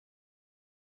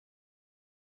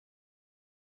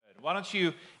Why don't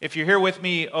you, if you're here with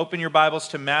me, open your Bibles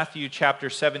to Matthew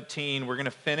chapter 17. We're going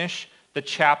to finish the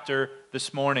chapter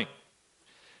this morning.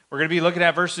 We're going to be looking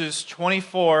at verses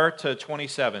 24 to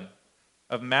 27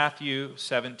 of Matthew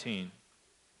 17.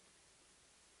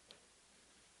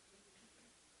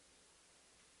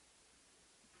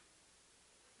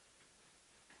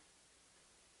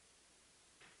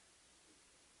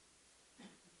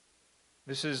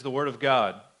 This is the Word of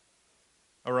God.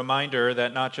 A reminder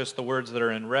that not just the words that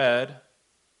are in red,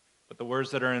 but the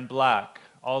words that are in black,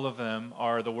 all of them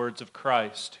are the words of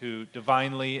Christ who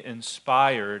divinely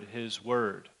inspired His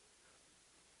Word.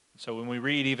 So when we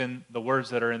read even the words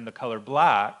that are in the color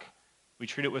black, we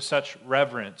treat it with such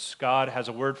reverence. God has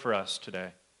a word for us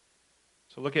today.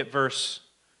 So look at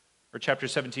chapter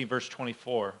 17, verse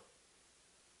 24.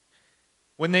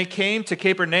 When they came to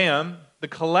Capernaum, the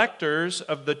collectors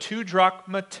of the 2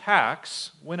 drachma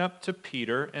tax went up to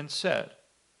Peter and said,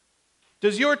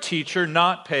 "Does your teacher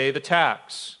not pay the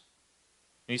tax?"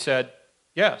 And he said,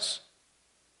 "Yes."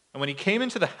 And when he came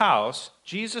into the house,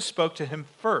 Jesus spoke to him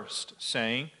first,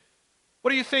 saying,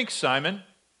 "What do you think, Simon?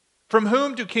 From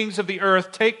whom do kings of the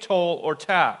earth take toll or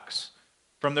tax?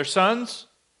 From their sons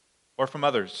or from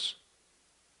others?"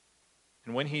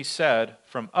 And when he said,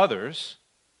 "From others,"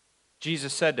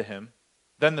 Jesus said to him,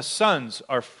 "Then the sons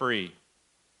are free.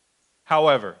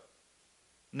 However,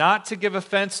 not to give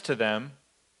offense to them,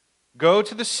 go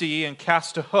to the sea and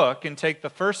cast a hook and take the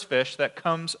first fish that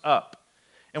comes up.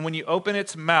 And when you open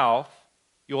its mouth,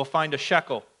 you will find a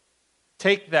shekel.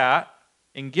 Take that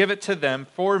and give it to them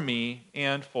for me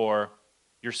and for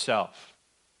yourself."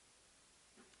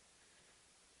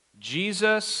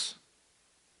 Jesus,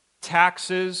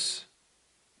 taxes,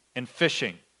 and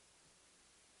fishing.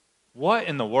 What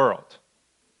in the world?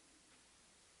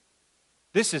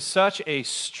 This is such a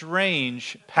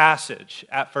strange passage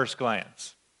at first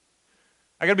glance.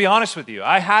 I got to be honest with you.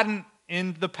 I hadn't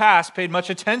in the past paid much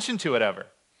attention to it ever.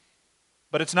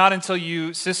 But it's not until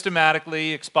you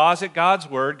systematically exposit God's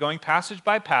word, going passage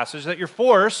by passage, that you're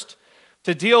forced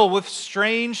to deal with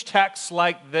strange texts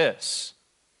like this.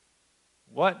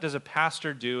 What does a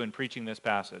pastor do in preaching this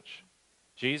passage?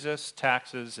 Jesus,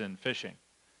 taxes, and fishing.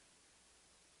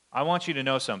 I want you to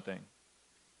know something.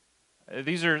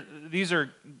 These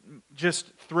are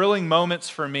just thrilling moments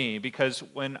for me, because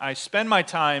when I spend my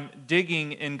time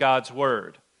digging in God's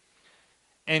word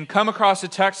and come across a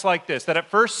text like this that at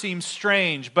first seems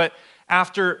strange, but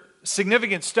after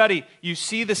significant study, you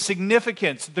see the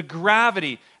significance, the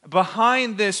gravity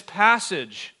behind this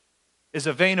passage is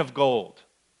a vein of gold.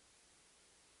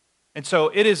 And so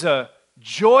it is a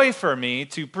joy for me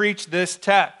to preach this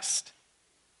text,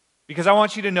 because I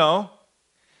want you to know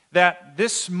that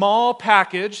this small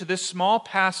passage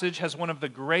has one of the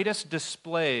greatest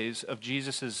displays of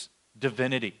Jesus'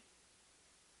 divinity.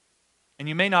 And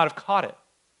you may not have caught it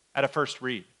at a first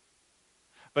read.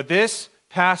 But this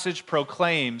passage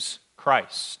proclaims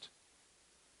Christ.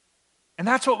 And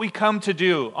that's what we come to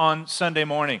do on Sunday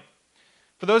morning.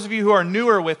 For those of you who are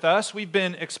newer with us, we've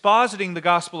been expositing the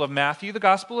Gospel of Matthew. The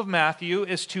Gospel of Matthew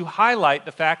is to highlight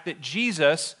the fact that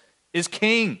Jesus is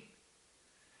King.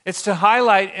 It's to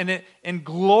highlight and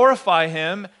glorify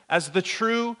Him as the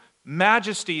true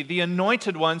majesty, the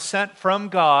anointed one sent from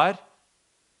God,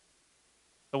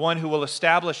 the one who will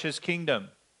establish His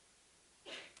kingdom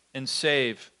and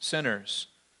save sinners.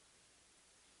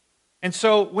 And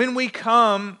so when we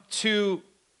come to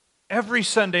every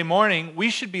Sunday morning, we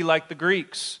should be like the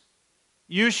Greeks.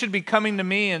 You should be coming to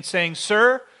me and saying,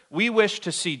 "Sir, we wish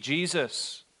to see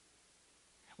Jesus.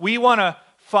 We want to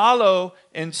follow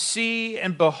and see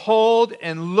and behold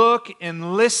and look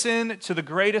and listen to the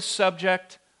greatest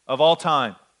subject of all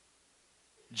time,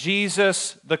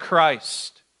 Jesus the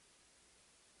Christ."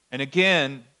 And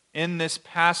again, in this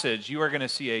passage, you are going to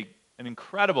see an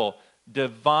incredible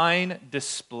divine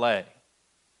display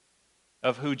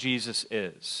of who Jesus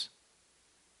is.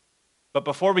 But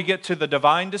before we get to the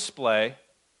divine display,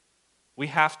 we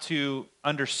have to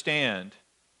understand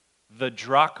the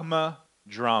drachma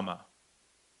drama.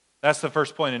 That's the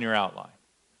first point in your outline.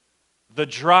 The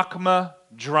drachma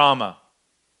drama.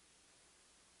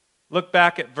 Look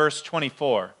back at verse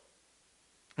 24.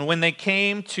 And when they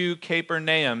came to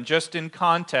Capernaum, just in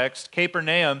context,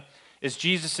 Capernaum is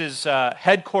Jesus'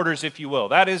 headquarters, if you will.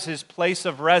 That is His place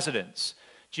of residence.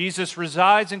 Jesus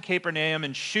resides in Capernaum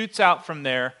and shoots out from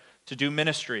there to do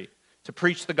ministry, to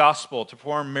preach the gospel, to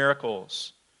perform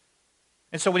miracles.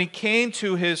 And so when He came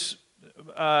to His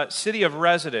city of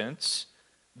residence,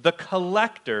 the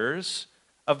collectors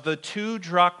of the 2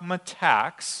 drachma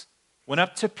tax went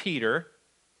up to Peter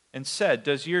and said,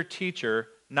 "Does your teacher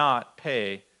not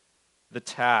pay the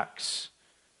tax?"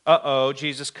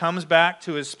 Jesus comes back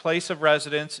to his place of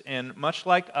residence, and much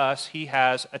like us, he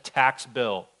has a tax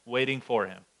bill waiting for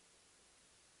him.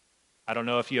 I don't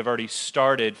know if you have already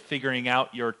started figuring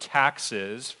out your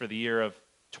taxes for the year of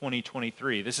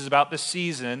 2023. This is about the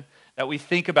season that we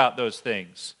think about those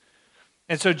things.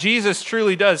 And so Jesus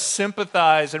truly does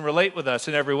sympathize and relate with us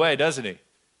in every way, doesn't he?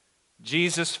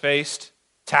 Jesus faced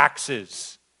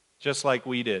taxes, just like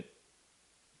we did.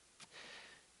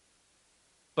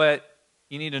 But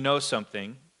you need to know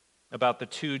something about the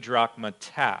 2 drachma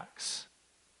tax.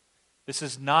 This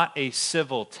is not a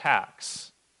civil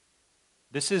tax.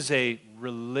 This is a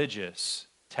religious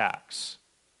tax.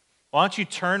 Why don't you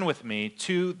turn with me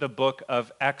to the book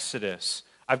of Exodus?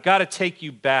 I've got to take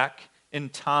you back in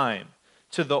time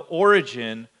to the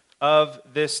origin of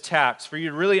this tax for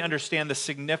you to really understand the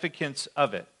significance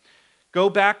of it. Go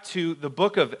back to the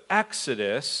book of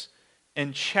Exodus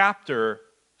in chapter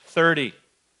 30.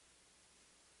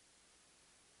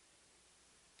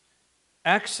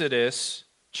 Exodus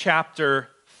chapter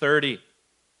 30.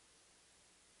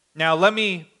 Now, let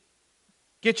me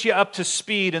get you up to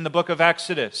speed in the book of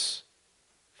Exodus.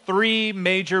 3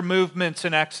 major movements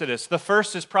in Exodus. The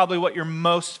first is probably what you're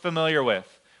most familiar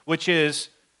with, which is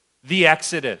the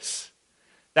Exodus.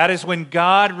 That is when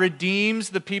God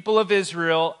redeems the people of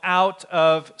Israel out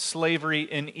of slavery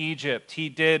in Egypt. He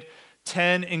did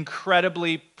 10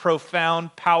 incredibly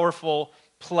profound, powerful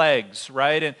plagues,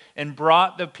 right? And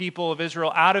brought the people of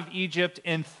Israel out of Egypt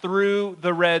and through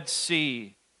the Red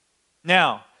Sea.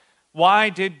 Now, why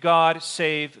did God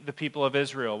save the people of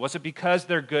Israel? Was it because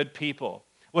they're good people?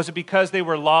 Was it because they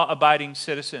were law-abiding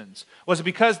citizens? Was it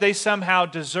because they somehow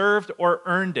deserved or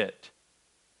earned it?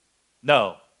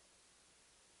 No.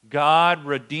 God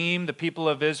redeemed the people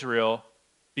of Israel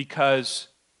because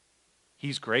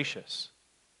he's gracious,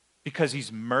 because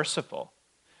he's merciful,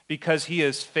 because he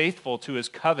is faithful to his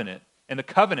covenant. And the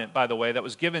covenant, by the way, that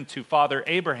was given to Father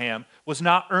Abraham was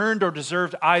not earned or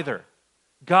deserved either.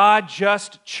 God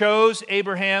just chose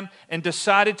Abraham and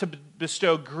decided to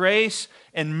bestow grace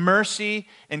and mercy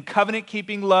and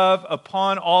covenant-keeping love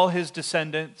upon all his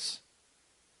descendants.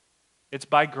 It's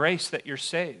by grace that you're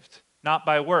saved, not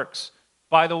by works.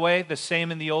 By the way, the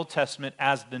same in the Old Testament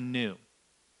as the New.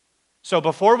 So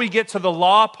before we get to the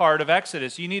law part of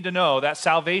Exodus, you need to know that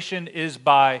salvation is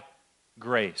by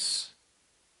grace.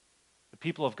 The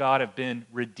people of God have been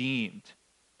redeemed.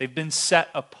 They've been set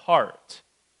apart.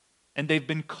 And they've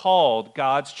been called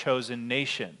God's chosen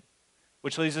nation.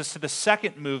 Which leads us to the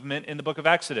second movement in the book of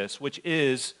Exodus, which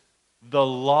is the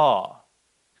law.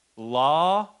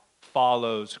 Law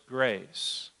follows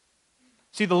grace.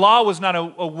 See, the law was not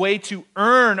a way to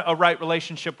earn a right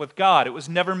relationship with God. It was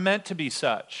never meant to be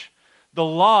such. The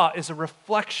law is a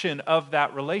reflection of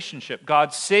that relationship.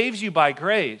 God saves you by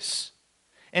grace,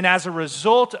 and as a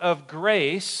result of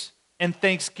grace and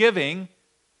thanksgiving,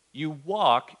 you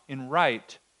walk in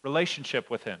right relationship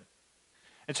with him.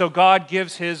 And so God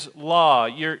gives his law.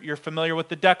 You're familiar with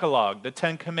the Decalogue, the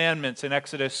 10 Commandments in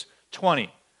Exodus 20.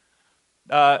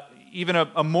 Even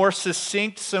a more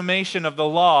succinct summation of the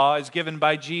law is given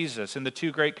by Jesus in the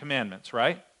 2 great commandments,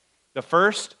 right? The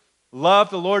first, love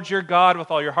the Lord your God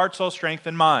with all your heart, soul, strength,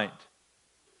 and mind.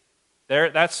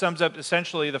 That sums up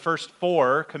essentially the first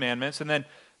 4 commandments. And then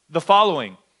the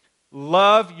following,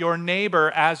 love your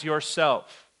neighbor as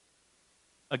yourself.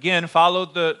 Again, follow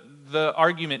the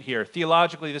argument here.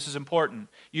 Theologically, this is important.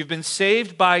 You've been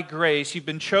saved by grace. You've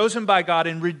been chosen by God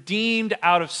and redeemed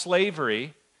out of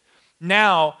slavery.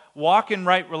 Now, walk in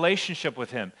right relationship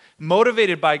with him.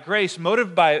 Motivated by grace,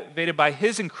 motivated by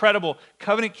his incredible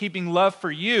covenant-keeping love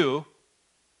for you,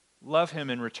 love him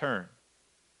in return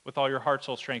with all your heart,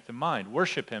 soul, strength, and mind.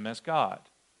 Worship him as God.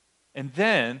 And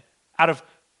then, out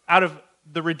of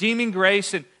the redeeming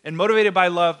grace and motivated by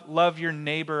love, love your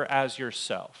neighbor as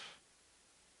yourself.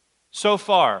 So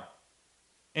far,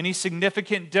 any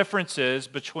significant differences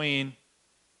between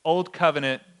Old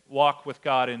Covenant walk with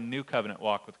God and New Covenant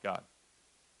walk with God?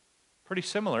 Pretty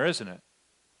similar, isn't it?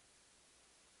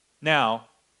 Now,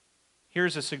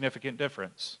 here's a significant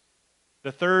difference.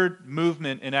 The third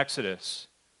movement in Exodus,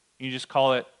 you just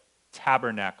call it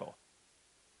tabernacle.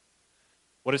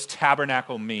 What does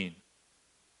tabernacle mean?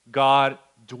 God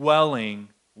dwelling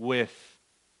with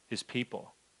his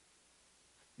people.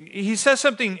 He says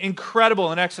something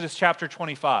incredible in Exodus chapter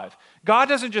 25. God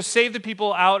doesn't just save the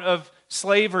people out of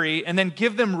slavery and then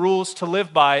give them rules to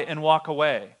live by and walk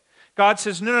away. God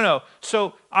says, no.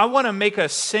 So I want to make a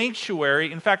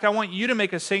sanctuary. In fact, I want you to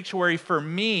make a sanctuary for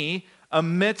me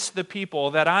amidst the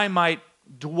people that I might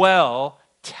dwell,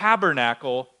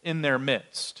 tabernacle in their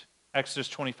midst. Exodus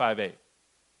 25:8.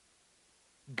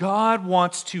 God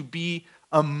wants to be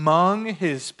among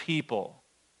his people.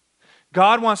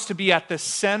 God wants to be at the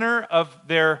center of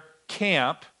their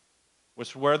camp,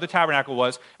 which is where the tabernacle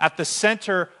was, at the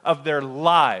center of their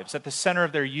lives, at the center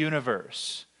of their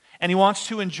universe. And he wants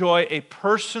to enjoy a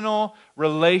personal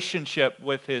relationship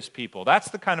with his people. That's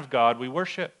the kind of God we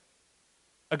worship.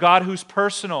 A God who's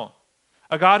personal,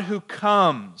 a God who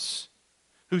comes,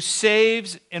 who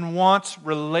saves and wants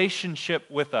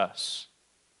relationship with us.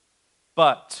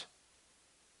 But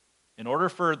in order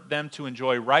for them to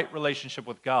enjoy right relationship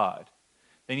with God,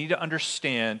 they need to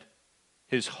understand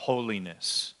his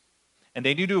holiness. And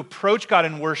they need to approach God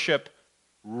in worship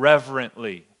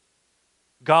reverently.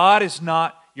 God is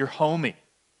not your homie.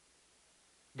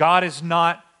 God is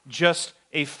not just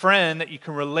a friend that you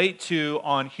can relate to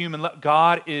on human level.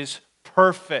 God is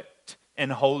perfect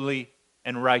and holy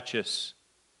and righteous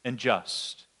and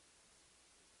just.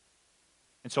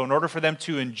 And so in order for them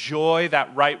to enjoy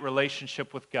that right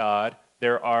relationship with God,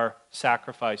 there are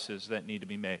sacrifices that need to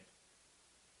be made.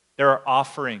 There are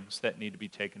offerings that need to be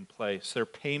taken place. There are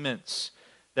payments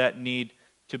that need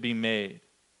to be made.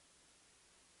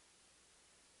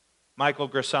 Michael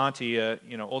Grisanti,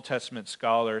 Old Testament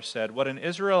scholar, said, what an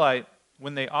Israelite,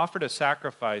 when they offered a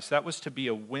sacrifice, that was to be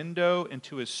a window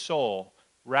into his soul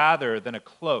rather than a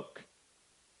cloak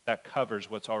that covers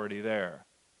what's already there.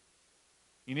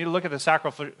 You need to look at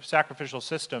the sacrificial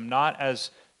system not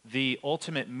as the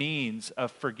ultimate means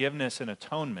of forgiveness and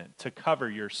atonement to cover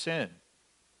your sin.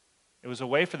 It was a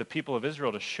way for the people of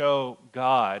Israel to show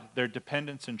God their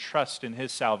dependence and trust in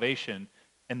his salvation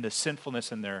and the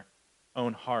sinfulness in their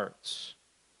own hearts.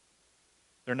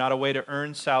 They're not a way to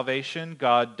earn salvation.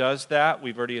 God does that.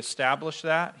 We've already established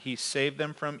that. He saved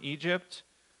them from Egypt.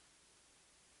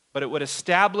 But it would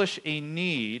establish a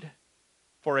need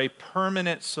for a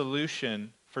permanent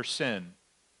solution for sin.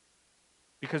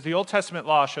 Because the Old Testament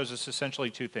law shows us essentially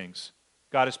two things.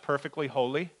 God is perfectly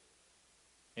holy,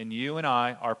 and you and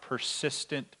I are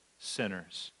persistent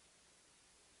sinners.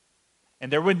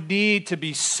 And there would need to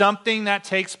be something that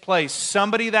takes place,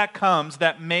 somebody that comes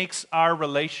that makes our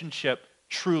relationship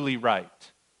truly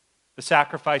right. The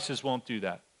sacrifices won't do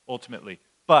that, ultimately.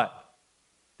 But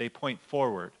they point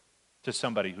forward to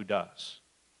somebody who does.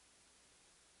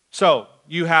 So,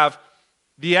 you have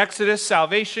the Exodus,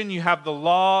 salvation. You have the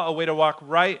law, a way to walk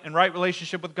right in right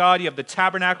relationship with God. You have the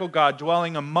tabernacle, God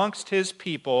dwelling amongst his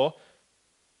people.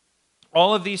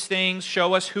 All of these things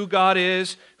show us who God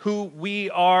is, who we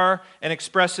are, and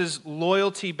expresses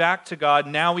loyalty back to God.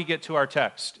 Now we get to our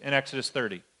text in Exodus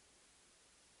 30.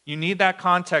 You need that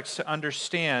context to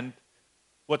understand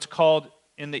what's called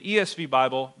in the ESV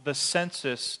Bible the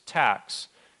census tax.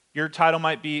 Your title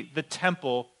might be the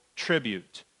temple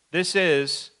tribute. This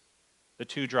is the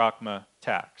 2 drachma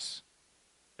tax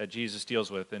that Jesus deals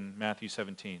with in Matthew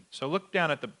 17. So look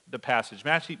down at the passage,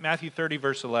 Matthew 30,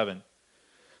 verse 11.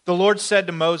 The Lord said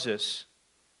to Moses,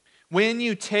 when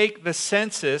you take the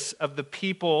census of the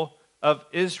people of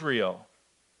Israel.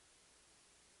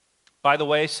 By the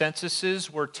way,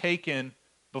 censuses were taken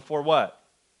before what?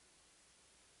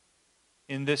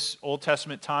 In this Old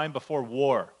Testament time, before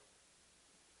war.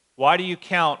 Why do you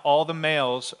count all the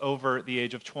males over the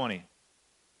age of 20?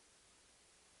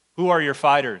 Who are your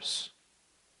fighters?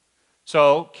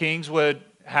 So kings would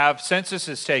have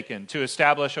censuses taken to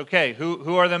establish, okay,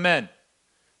 who are the men?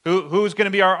 Who's going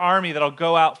to be our army that'll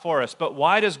go out for us? But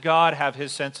why does God have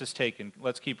his census taken?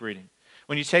 Let's keep reading.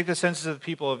 When you take the census of the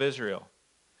people of Israel,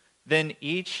 then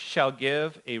each shall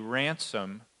give a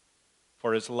ransom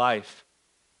for his life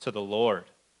to the Lord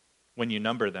when you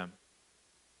number them,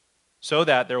 so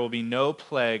that there will be no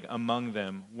plague among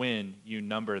them when you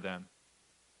number them.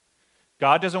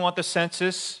 God doesn't want the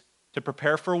census to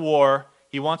prepare for war.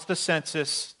 He wants the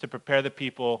census to prepare the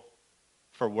people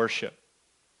for worship.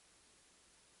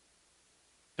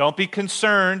 Don't be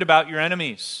concerned about your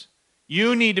enemies.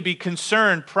 You need to be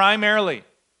concerned primarily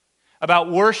about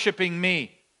worshiping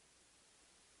me,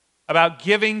 about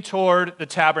giving toward the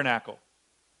tabernacle.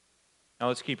 Now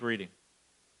let's keep reading.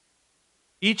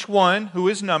 Each one who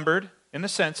is numbered in the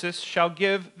census shall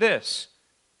give this,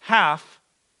 half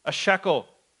a shekel,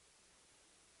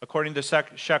 according to the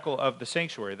shekel of the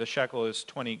sanctuary. The shekel is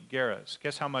 20 gerahs.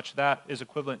 Guess how much that is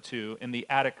equivalent to in the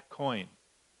Attic coin?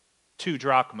 2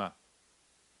 drachma.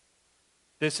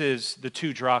 This is the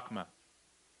 2 drachma.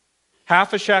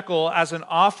 Half a shekel as an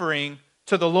offering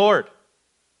to the Lord.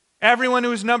 Everyone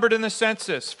who is numbered in the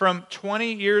census from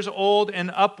 20 years old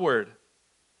and upward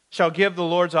shall give the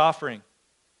Lord's offering.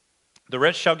 The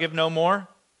rich shall give no more,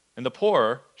 and the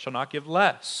poor shall not give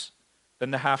less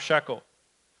than the half shekel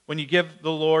when you give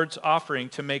the Lord's offering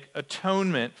to make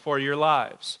atonement for your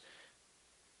lives.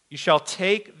 You shall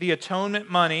take the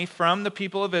atonement money from the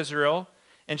people of Israel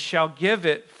and shall give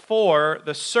it for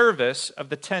the service of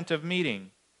the tent of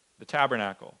meeting, the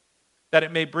tabernacle, that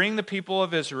it may bring the people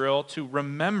of Israel to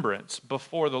remembrance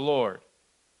before the Lord,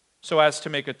 so as to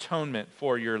make atonement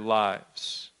for your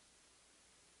lives.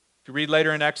 If you read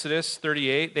later in Exodus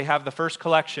 38, they have the first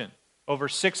collection, over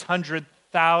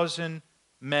 600,000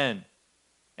 men,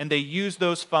 and they use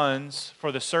those funds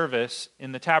for the service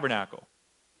in the tabernacle.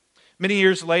 Many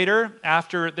years later,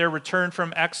 after their return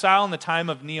from exile in the time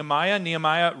of Nehemiah,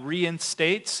 Nehemiah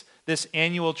reinstates this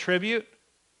annual tribute.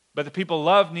 But the people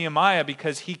love Nehemiah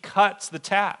because he cuts the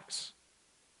tax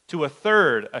to a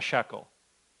third a shekel.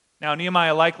 Now,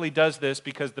 Nehemiah likely does this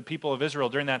because the people of Israel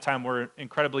during that time were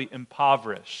incredibly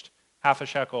impoverished. Half a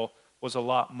shekel was a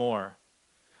lot more.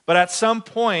 But at some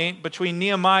point between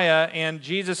Nehemiah and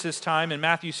Jesus' time in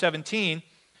Matthew 17,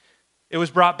 it was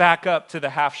brought back up to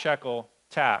the half shekel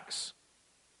tax.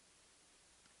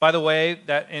 By the way,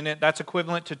 that's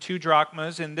equivalent to 2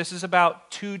 drachmas, and this is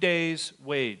about 2 days'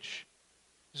 wage.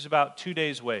 This is about 2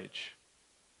 days' wage.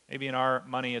 Maybe in our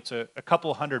money, it's a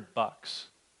couple $100.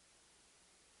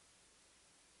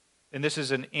 And this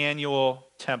is an annual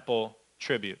temple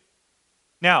tribute.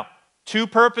 Now, 2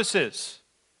 purposes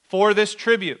for this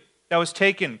tribute that was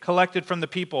collected from the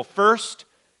people. First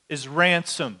is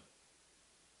ransom.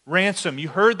 Ransom. You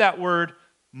heard that word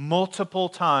multiple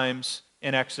times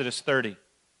in Exodus 30.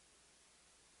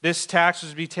 This tax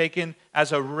was to be taken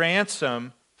as a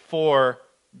ransom for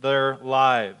their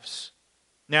lives.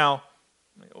 Now,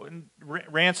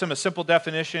 ransom, a simple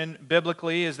definition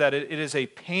biblically, is that it is a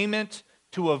payment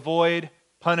to avoid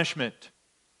punishment.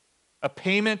 A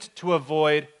payment to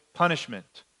avoid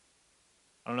punishment.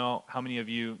 I don't know how many of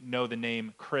you know the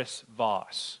name Chris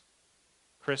Voss.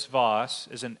 Chris Voss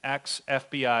is an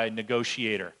ex-FBI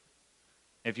negotiator.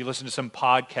 If you listen to some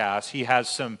podcasts, he has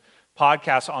some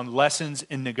podcasts on lessons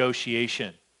in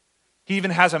negotiation. He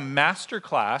even has a master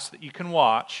class that you can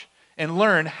watch and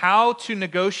learn how to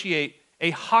negotiate a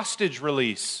hostage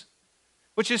release,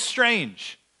 which is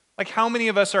strange. Like, how many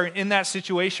of us are in that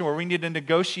situation where we need to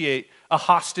negotiate a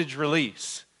hostage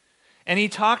release? And he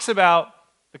talks about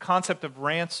the concept of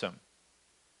ransom.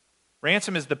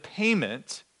 Ransom is the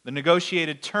payment, the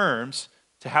negotiated terms,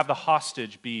 to have the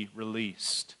hostage be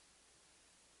released.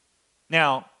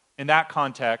 Now, in that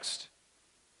context,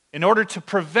 in order to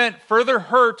prevent further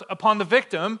hurt upon the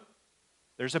victim,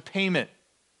 there's a payment,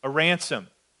 a ransom,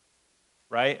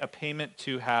 right? A payment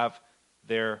to have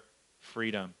their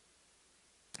freedom.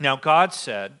 Now, God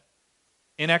said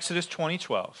in Exodus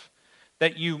 20:12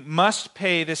 that you must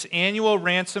pay this annual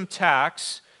ransom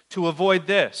tax to avoid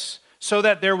this, so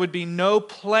that there would be no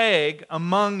plague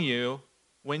among you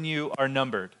when you are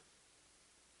numbered.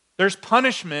 There's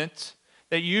punishment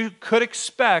that you could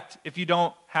expect if you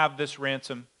don't have this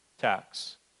ransom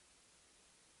tax.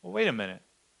 Well, wait a minute.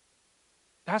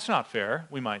 That's not fair,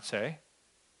 we might say.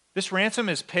 This ransom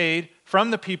is paid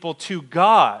from the people to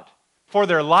God for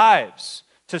their lives,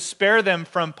 to spare them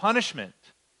from punishment.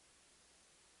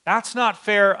 That's not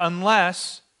fair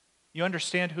unless you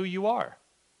understand who you are,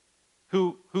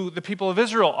 who the people of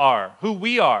Israel are, who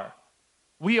we are.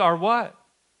 We are what?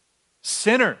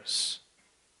 Sinners.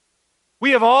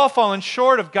 We have all fallen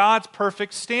short of God's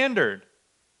perfect standard.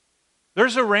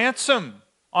 There's a ransom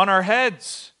on our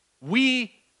heads.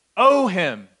 We owe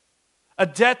Him a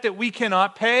debt that we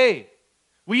cannot pay.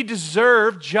 We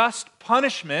deserve just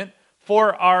punishment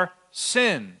for our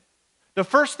sin. The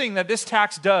first thing that this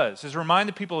tax does is remind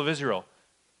the people of Israel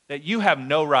that you have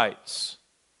no rights.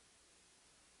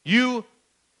 You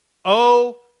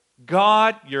owe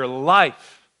God your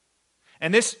life.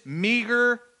 And this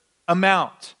meager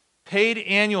amount paid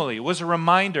annually was a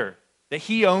reminder that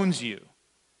He owns you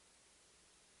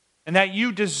and that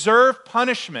you deserve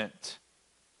punishment.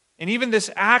 And even this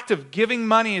act of giving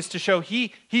money is to show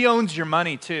He owns your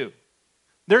money too.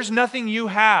 There's nothing you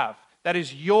have that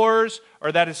is yours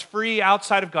or that is free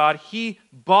outside of God. He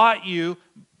brought you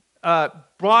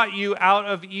out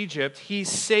of Egypt. He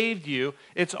saved you.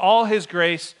 It's all His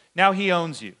grace. Now He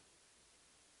owns you.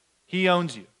 He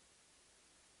owns you.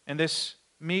 And this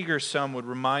meager sum would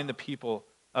remind the people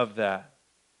of that.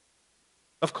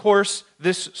 Of course,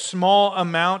 this small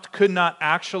amount could not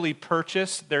actually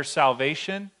purchase their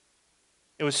salvation.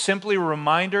 It was simply a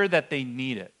reminder that they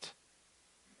need it.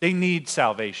 They need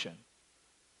salvation.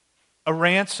 A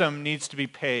ransom needs to be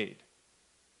paid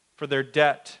for their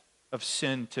debt of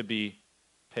sin to be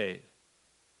paid.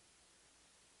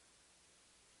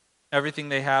 Everything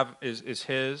they have is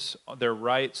His, their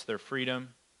rights, their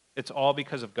freedom. It's all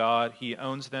because of God. He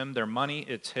owns them. Their money,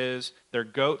 it's His. Their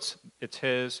goats, it's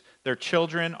His. Their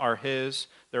children are His.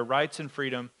 Their rights and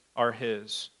freedom are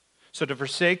His. So to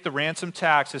forsake the ransom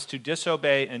tax is to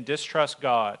disobey and distrust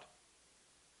God.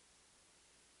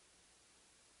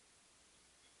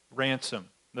 Ransom,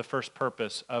 the first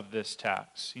purpose of this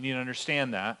tax. You need to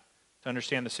understand that to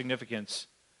understand the significance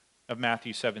of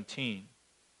Matthew 17.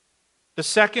 The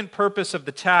second purpose of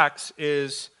the tax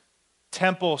is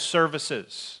temple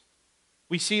services.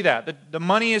 We see that. The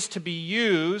money is to be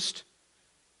used.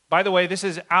 By the way, this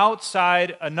is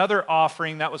outside another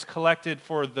offering that was collected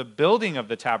for the building of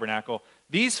the tabernacle.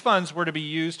 These funds were to be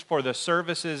used for the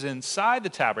services inside the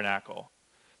tabernacle,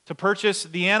 to purchase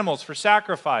the animals for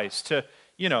sacrifice, to,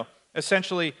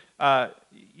 essentially,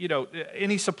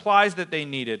 any supplies that they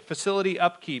needed, facility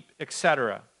upkeep,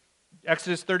 etc.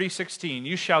 Exodus 30:16,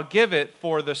 you shall give it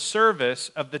for the service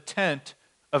of the tent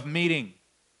of meeting.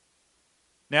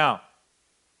 Now,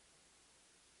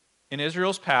 in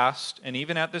Israel's past, and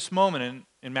even at this moment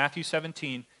in Matthew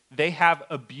 17, they have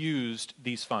abused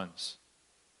these funds.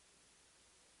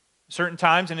 Certain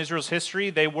times in Israel's history,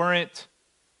 they weren't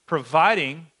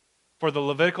providing for the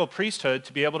Levitical priesthood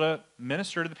to be able to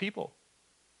minister to the people.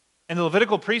 And the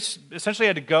Levitical priests essentially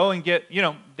had to go and get,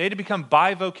 they had to become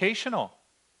bivocational.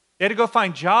 They had to go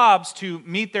find jobs to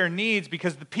meet their needs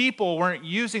because the people weren't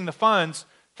using the funds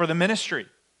for the ministry.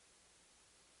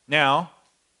 Now,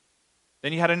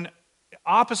 then you had an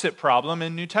opposite problem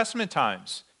in New Testament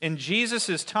times. In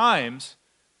Jesus' times,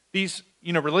 these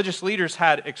religious leaders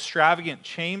had extravagant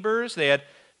chambers. They had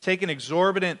taken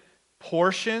exorbitant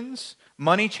portions.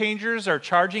 Money changers are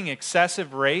charging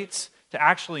excessive rates to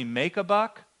actually make a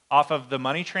buck off of the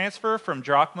money transfer from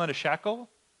drachma to shekel.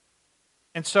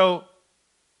 And so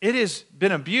it has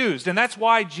been abused. And that's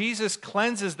why Jesus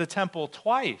cleanses the temple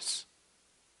twice.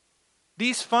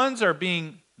 These funds are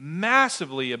being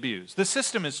massively abused. The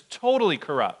system is totally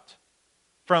corrupt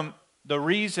from the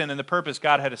reason and the purpose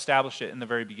God had established it in the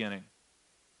very beginning.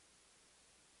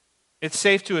 It's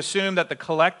safe to assume that the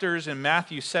collectors in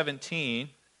Matthew 17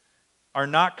 are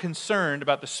not concerned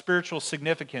about the spiritual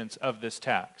significance of this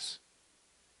tax.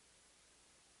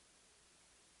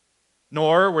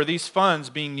 Nor were these funds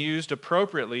being used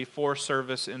appropriately for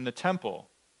service in the temple.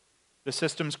 The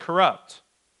system's corrupt.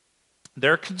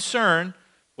 Their concern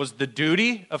was the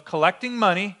duty of collecting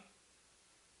money,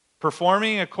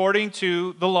 performing according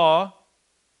to the law,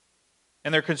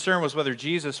 and their concern was whether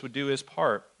Jesus would do his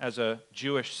part as a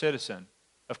Jewish citizen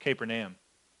of Capernaum.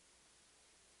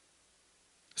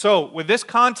 So, with this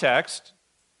context,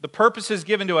 the purposes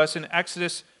given to us in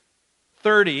Exodus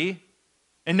 30,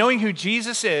 and knowing who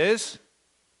Jesus is,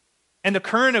 and the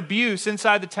current abuse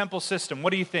inside the temple system,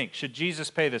 what do you think? Should Jesus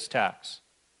pay this tax?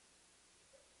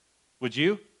 Would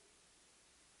you?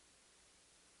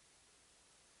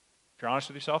 If you're honest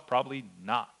with yourself, probably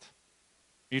not.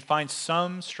 You'd find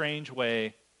some strange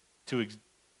way to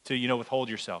withhold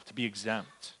yourself, to be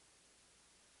exempt.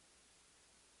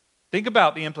 Think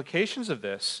about the implications of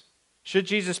this. Should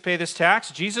Jesus pay this tax?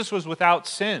 Jesus was without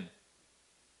sin.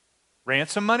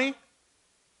 Ransom money?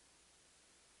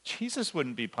 Jesus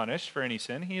wouldn't be punished for any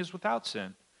sin. He is without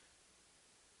sin.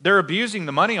 They're abusing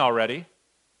the money already.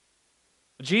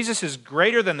 Jesus is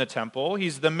greater than the temple.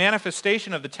 He's the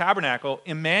manifestation of the tabernacle,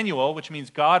 Emmanuel, which means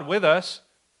God with us.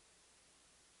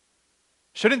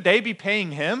 Shouldn't they be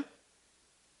paying him?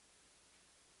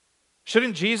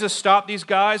 Shouldn't Jesus stop these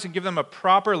guys and give them a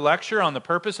proper lecture on the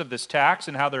purpose of this tax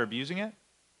and how they're abusing it?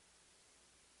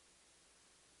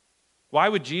 Why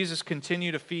would Jesus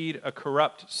continue to feed a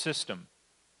corrupt system?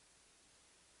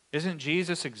 Isn't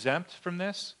Jesus exempt from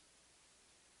this?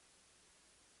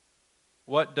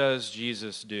 What does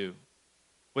Jesus do?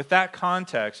 With that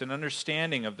context and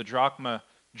understanding of the drachma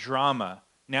drama,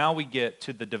 now we get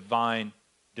to the divine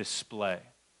display.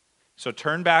 So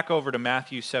turn back over to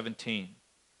Matthew 17.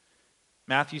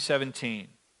 Matthew 17.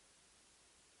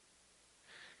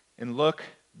 And look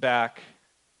back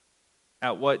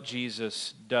at what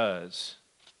Jesus does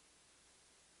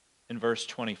in verse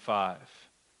 25.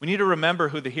 We need to remember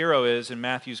who the hero is in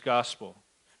Matthew's gospel.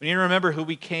 We need to remember who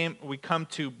we come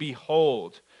to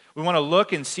behold. We want to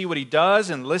look and see what he does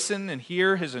and listen and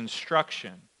hear his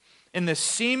instruction. In this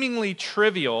seemingly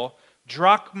trivial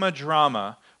drachma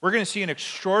drama, we're going to see an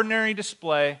extraordinary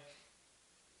display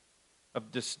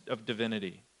of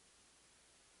divinity.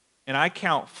 And I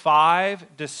count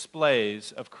 5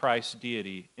 displays of Christ's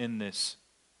deity in this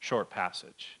short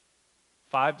passage.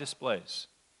 5 displays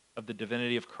of the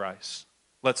divinity of Christ.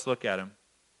 Let's look at him.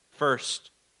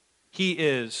 First, he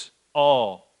is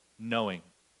all-knowing.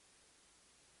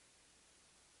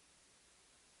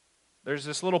 There's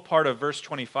this little part of verse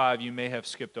 25 you may have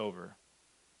skipped over.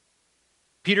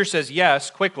 Peter says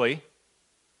yes quickly.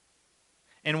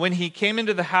 And when he came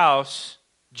into the house,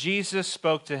 Jesus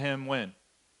spoke to him when?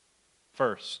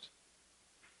 First.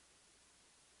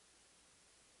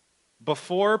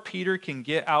 Before Peter can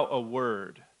get out a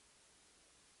word,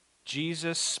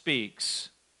 Jesus speaks,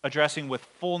 addressing with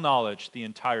full knowledge the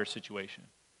entire situation.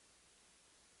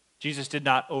 Jesus did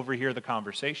not overhear the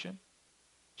conversation.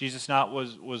 Jesus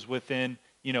was within,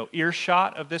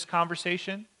 earshot of this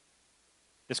conversation.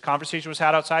 This conversation was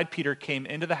had outside. Peter came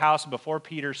into the house, and before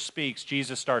Peter speaks,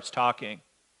 Jesus starts talking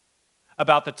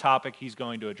about the topic he's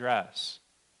going to address.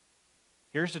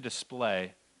 Here's a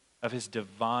display of his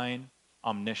divine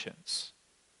omniscience.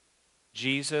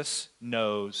 Jesus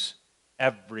knows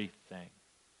everything.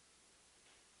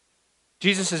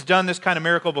 Jesus has done this kind of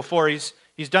miracle before. He's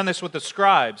done this with the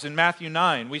scribes. In Matthew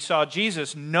 9, we saw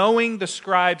Jesus, knowing the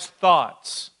scribes'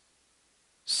 thoughts,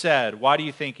 said, "Why do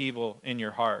you think evil in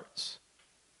your hearts?"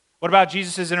 What about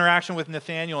Jesus' interaction with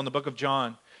Nathanael in the book of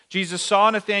John? Jesus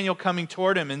saw Nathanael coming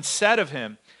toward him and said of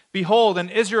him, "Behold, an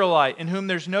Israelite in whom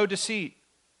there's no deceit."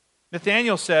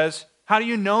 Nathanael says, "How do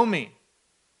you know me?"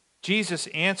 Jesus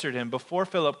answered him, "Before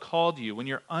Philip called you, when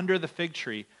you're under the fig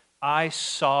tree, I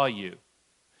saw you."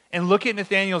 And look at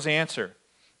Nathanael's answer.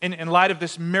 In light of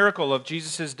this miracle of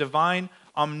Jesus' divine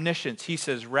omniscience, he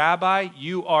says, "Rabbi,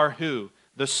 you are who?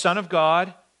 The Son of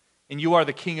God, and you are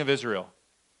the King of Israel."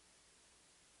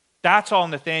 That's all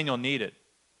Nathanael needed,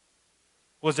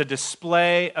 was a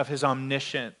display of his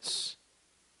omniscience.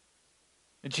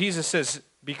 And Jesus says,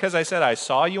 because I said I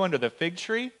saw you under the fig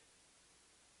tree,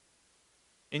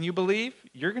 and you believe,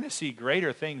 you're going to see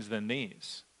greater things than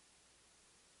these.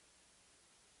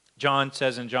 John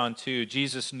says in John 2,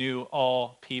 Jesus knew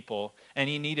all people, and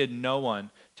he needed no one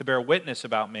to bear witness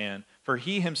about man, for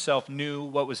he himself knew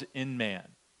what was in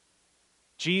man.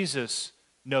 Jesus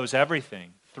knows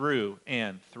everything through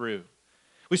and through.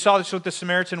 We saw this with the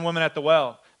Samaritan woman at the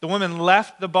well. The woman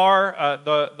left the bar,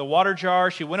 the water jar.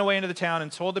 She went away into the town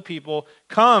and told the people,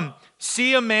 "Come,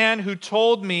 see a man who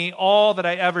told me all that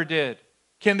I ever did.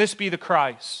 Can this be the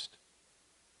Christ?"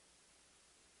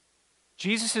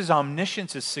 Jesus'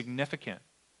 omniscience is significant.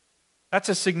 That's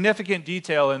a significant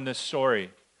detail in this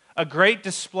story. A great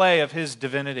display of his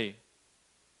divinity.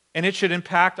 And it should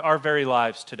impact our very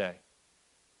lives today.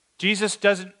 Jesus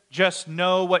doesn't just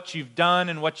know what you've done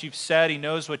and what you've said. He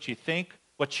knows what you think,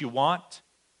 what you want.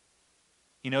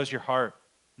 He knows your heart.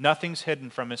 Nothing's hidden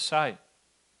from his sight.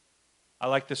 I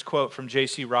like this quote from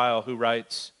J.C. Ryle, who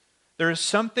writes, "There is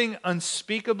something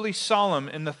unspeakably solemn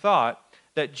in the thought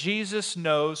that Jesus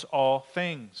knows all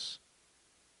things.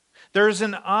 There is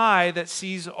an eye that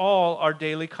sees all our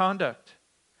daily conduct.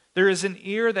 There is an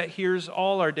ear that hears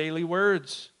all our daily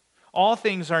words. All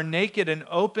things are naked and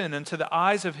open unto the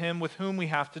eyes of him with whom we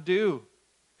have to do.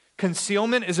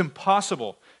 Concealment is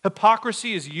impossible.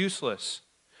 Hypocrisy is useless.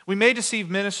 We may deceive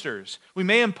ministers. We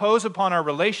may impose upon our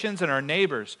relations and our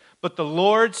neighbors, but the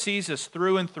Lord sees us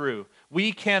through and through.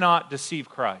 We cannot deceive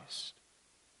Christ."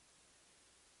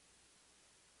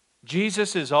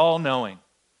 Jesus is all-knowing.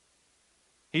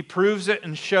 He proves it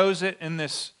and shows it in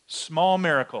this small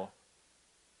miracle.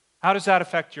 How does that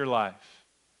affect your life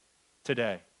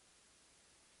today?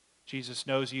 Jesus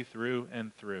knows you through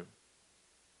and through.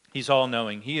 He's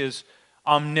all-knowing. He is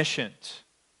omniscient,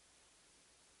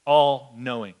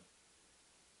 all-knowing.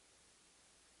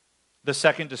 The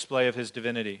second display of his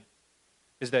divinity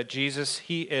is that Jesus,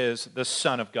 he is the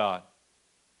Son of God.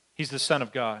 He's the Son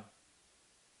of God.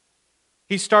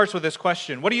 He starts with this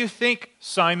question, "What do you think,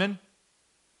 Simon?"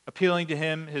 Appealing to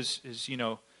him, his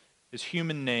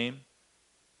human name.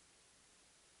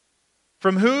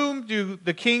 "From whom do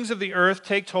the kings of the earth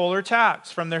take toll or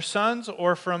tax? From their sons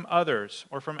or from others,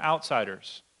 or from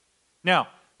outsiders?" Now,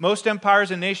 most empires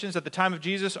and nations at the time of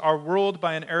Jesus are ruled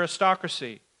by an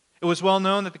aristocracy. It was well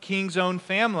known that the king's own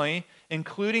family,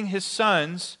 including his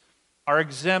sons, are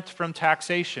exempt from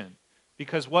taxation.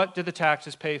 Because what did the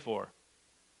taxes pay for?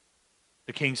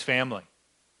 The king's family.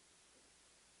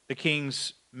 The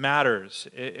king's matters.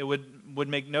 It would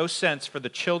make no sense for the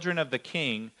children of the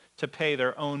king to pay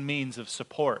their own means of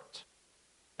support.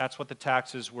 That's what the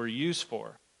taxes were used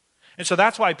for. And so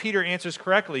that's why Peter answers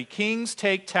correctly. Kings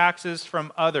take taxes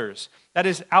from others. That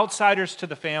is, outsiders to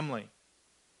the family.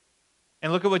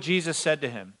 And look at what Jesus said to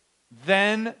him.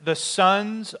 "Then the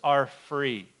sons are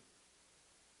free."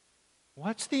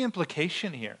 What's the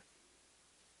implication here?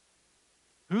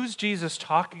 Who's Jesus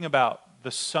talking about?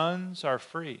 The sons are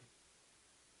free.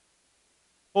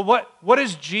 Well, what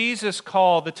does Jesus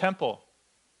call the temple?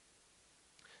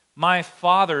 My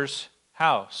Father's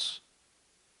house.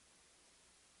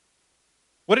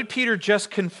 What did Peter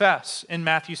just confess in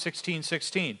Matthew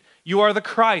 16:16? You are the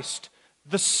Christ,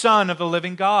 the Son of the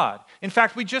living God. In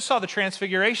fact, we just saw the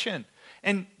transfiguration.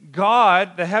 And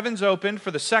God, the heavens opened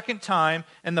for the second time,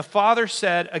 and the Father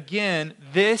said again,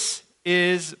 this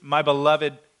is my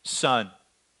beloved Son.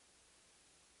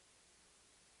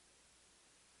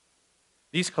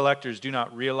 These collectors do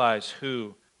not realize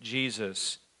who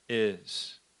Jesus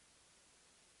is.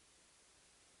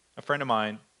 A friend of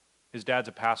mine, his dad's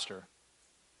a pastor.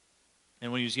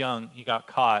 And when he was young, he got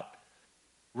caught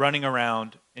running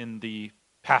around in the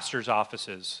pastor's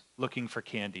offices looking for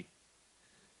candy,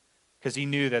 because he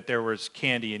knew that there was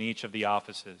candy in each of the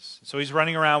offices. So he's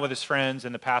running around with his friends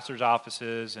in the pastor's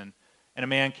offices, and a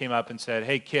man came up and said,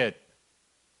 hey, kid,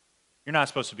 you're not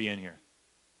supposed to be in here.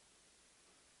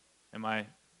 And my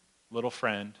little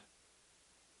friend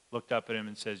looked up at him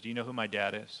and says, do you know who my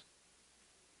dad is?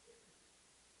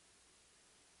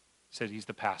 He said, he's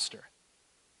the pastor.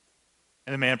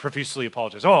 And the man profusely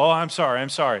apologized. Oh, I'm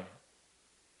sorry.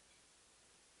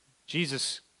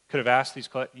 Jesus could have asked these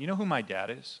collectors, you know who my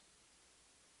dad is?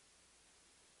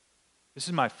 This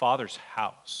is my Father's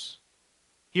house.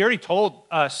 He already told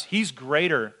us he's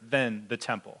greater than the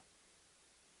temple.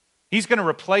 He's going to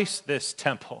replace this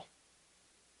temple.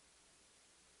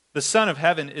 The Son of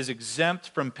Heaven is exempt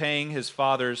from paying his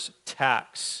Father's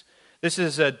tax. This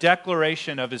is a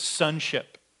declaration of his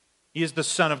sonship. He is the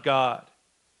Son of God.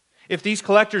 If these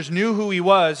collectors knew who he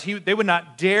was, they would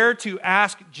not dare to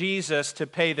ask Jesus to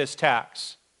pay this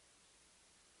tax.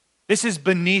 This is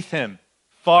beneath him,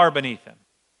 far beneath him.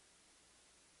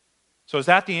 So is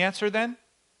that the answer then?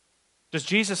 Does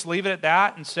Jesus leave it at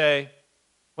that and say,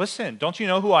 listen, don't you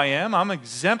know who I am? I'm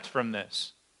exempt from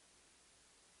this.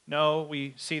 No,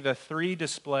 we see the three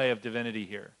display of divinity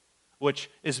here, which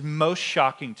is most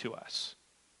shocking to us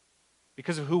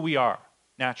because of who we are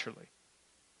naturally.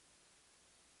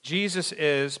 Jesus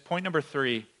is, point number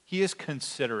 3, he is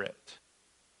considerate.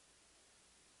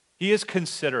 He is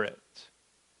considerate.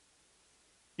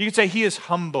 You could say he is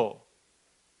humble.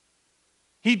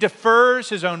 He defers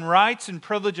his own rights and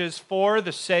privileges for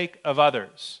the sake of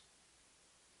others.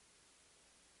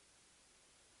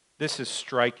 This is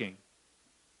striking.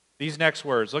 These next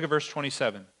words, look at verse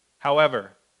 27.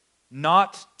 However,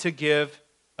 not to give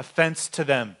offense to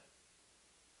them.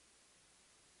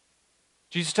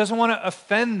 Jesus doesn't want to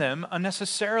offend them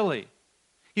unnecessarily.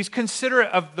 He's considerate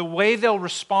of the way they'll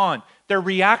respond, their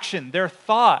reaction, their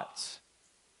thoughts.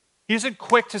 He isn't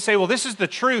quick to say, well, this is the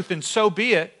truth and so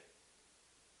be it.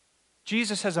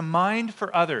 Jesus has a mind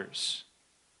for others.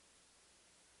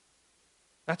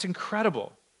 That's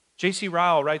incredible. J.C.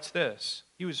 Ryle writes this.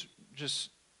 He was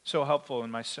just so helpful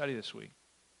in my study this week.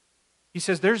 He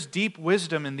says, there's deep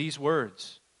wisdom in these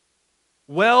words.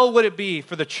 Well would it be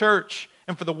for the church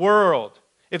and for the world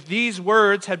if these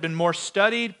words had been more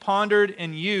studied, pondered,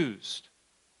 and used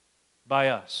by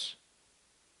us.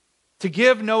 To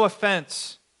give no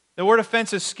offense. The word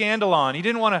offense is scandalon. He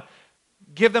didn't want to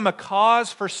give them a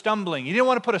cause for stumbling. He didn't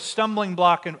want to put a stumbling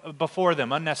block before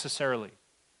them unnecessarily.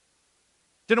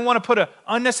 Didn't want to put an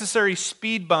unnecessary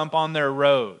speed bump on their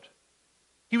road.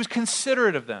 He was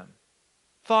considerate of them,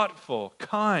 thoughtful,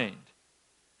 kind.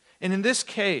 And in this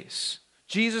case,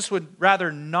 Jesus would rather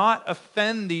not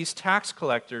offend these tax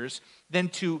collectors than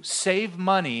to save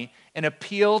money and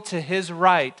appeal to his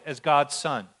right as God's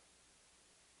Son.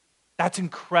 That's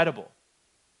incredible.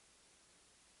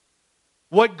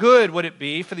 What good would it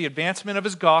be for the advancement of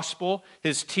his gospel,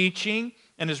 his teaching,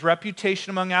 and his reputation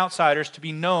among outsiders to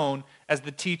be known as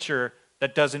the teacher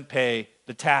that doesn't pay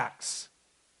the tax?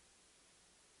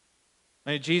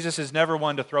 I mean, Jesus is never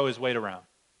one to throw his weight around.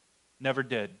 Never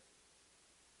did.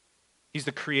 He's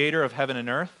the creator of heaven and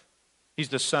earth. He's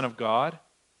the Son of God.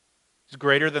 He's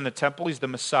greater than the temple. He's the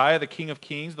Messiah, the King of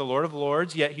kings, the Lord of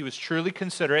lords. Yet he was truly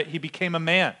considerate. He became a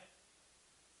man,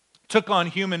 took on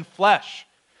human flesh,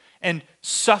 and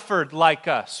suffered like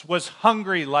us, was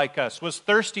hungry like us, was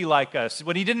thirsty like us,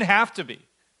 when he didn't have to be.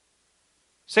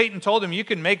 Satan told him, you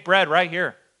can make bread right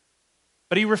here.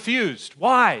 But he refused.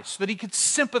 Why? So that he could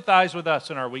sympathize with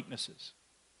us in our weaknesses.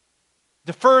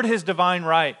 Deferred his divine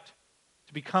right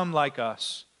to become like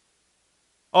us.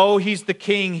 Oh, he's the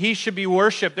king. He should be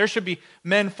worshiped. There should be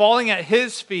men falling at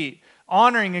his feet,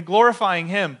 honoring and glorifying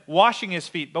him, washing his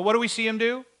feet. But what do we see him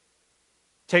do?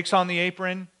 Takes on the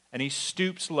apron, and he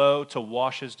stoops low to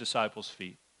wash his disciples'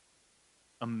 feet.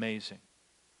 Amazing.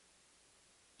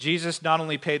 Jesus not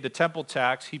only paid the temple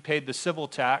tax, he paid the civil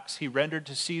tax. He rendered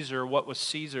to Caesar what was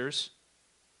Caesar's.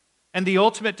 And the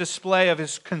ultimate display of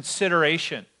his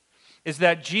consideration is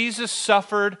that Jesus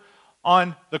suffered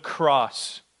on the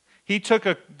cross. He took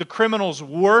the criminal's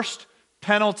worst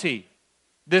penalty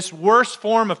this worst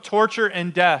form of torture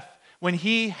and death, when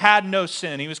he had no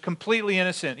sin. He was completely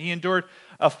innocent. He endured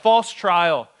a false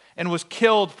trial and was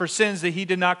killed for sins that he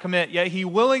did not commit. Yet he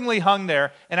willingly hung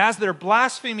there, and as they're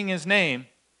blaspheming his name,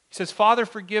 he says, Father,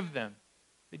 forgive them.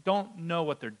 They don't know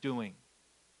what they're doing.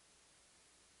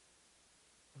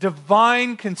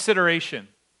 Divine consideration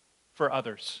for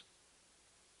others.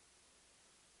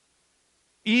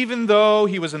 Even though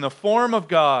he was in the form of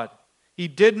God, he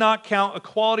did not count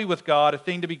equality with God a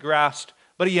thing to be grasped,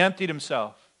 but he emptied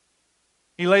himself.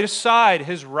 He laid aside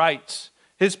his rights,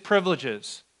 his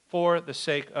privileges, for the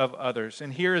sake of others.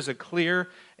 And here is a clear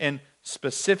and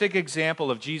specific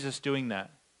example of Jesus doing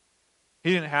that.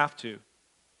 He didn't have to,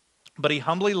 but he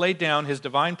humbly laid down his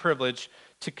divine privilege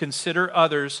to consider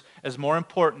others as more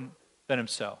important than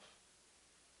himself.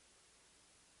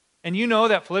 And you know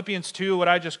that Philippians 2, what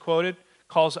I just quoted,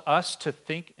 calls us to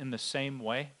think in the same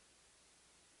way.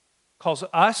 Calls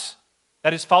us,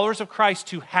 that is followers of Christ,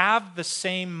 to have the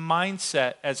same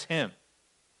mindset as him.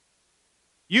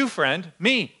 You, friend,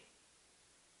 me,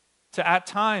 to at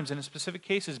times and in specific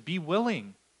cases be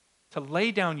willing to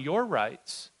lay down your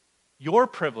rights, your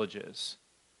privileges,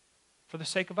 for the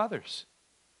sake of others.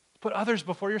 Put others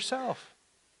before yourself,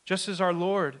 just as our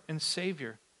Lord and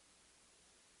Savior.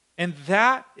 And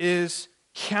that is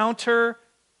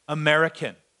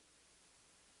counter-American.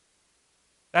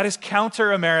 That is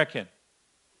counter-American.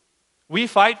 We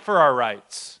fight for our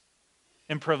rights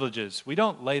and privileges. We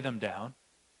don't lay them down.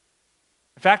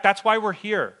 In fact, that's why we're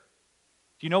here.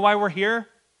 Do you know why we're here?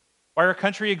 Why our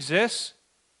country exists?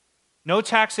 No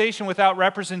taxation without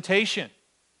representation.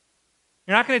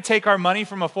 You're not going to take our money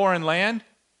from a foreign land.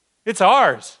 It's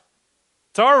ours.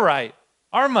 It's our right,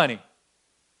 our money.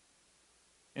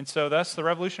 And so that's the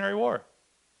Revolutionary War,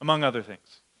 among other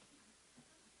things.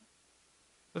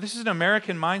 But this is an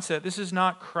American mindset. This is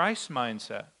not Christ's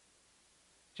mindset.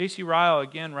 J.C. Ryle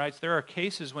again writes, there are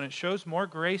cases when it shows more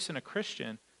grace in a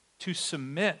Christian to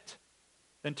submit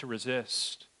than to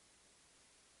resist.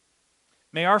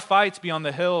 May our fights be on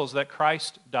the hills that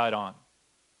Christ died on.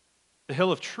 The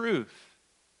hill of truth.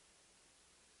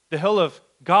 The hill of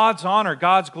God's honor,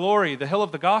 God's glory, the hill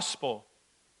of the gospel.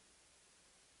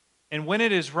 And when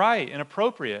it is right and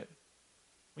appropriate,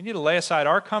 we need to lay aside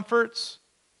our comforts,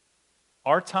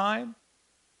 our time,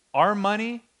 our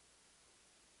money,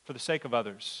 for the sake of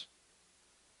others.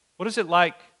 What is it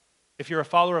like, if you're a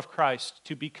follower of Christ,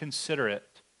 to be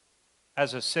considerate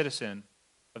as a citizen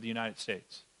of the United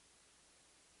States?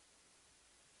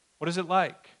 What is it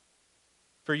like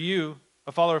for you,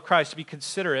 a follower of Christ, to be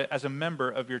considerate as a member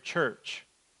of your church?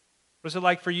 What is it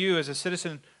like for you as a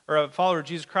citizen or a follower of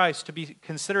Jesus Christ to be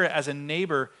considerate as a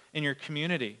neighbor in your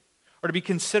community? Or to be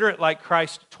considerate like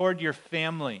Christ toward your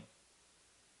family?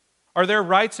 Are there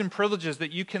rights and privileges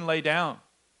that you can lay down?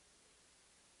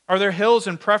 Are there hills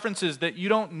and preferences that you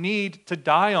don't need to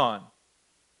die on?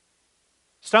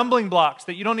 Stumbling blocks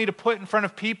that you don't need to put in front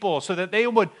of people so that they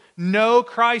would know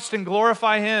Christ and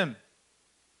glorify Him?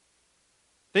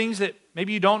 Things that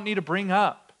maybe you don't need to bring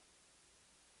up.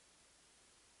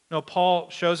 No, Paul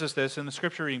shows us this in the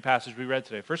scripture reading passage we read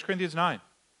today, 1 Corinthians 9.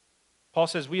 Paul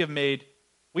says, we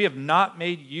have not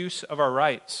made use of our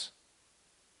rights.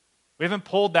 We haven't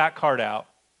pulled that card out.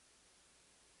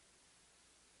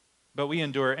 But we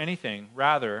endure anything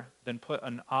rather than put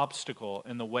an obstacle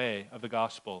in the way of the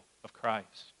gospel of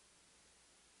Christ.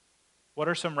 What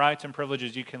are some rights and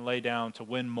privileges you can lay down to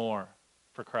win more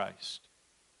for Christ?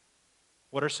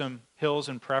 What are some hills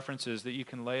and preferences that you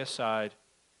can lay aside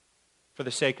for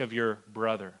the sake of your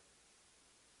brother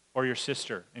or your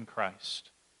sister in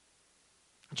Christ?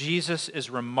 Jesus is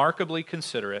remarkably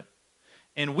considerate,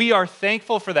 and we are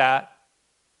thankful for that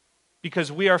because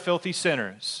we are filthy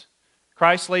sinners.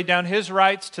 Christ laid down His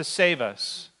rights to save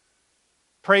us.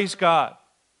 Praise God.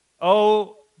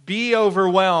 Oh, be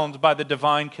overwhelmed by the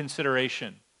divine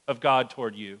consideration of God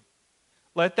toward you.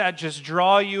 Let that just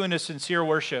draw you into sincere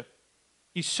worship.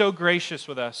 He's so gracious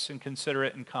with us and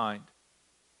considerate and kind.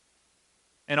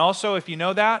 And also, if you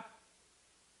know that,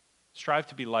 strive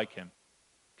to be like Him,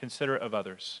 considerate of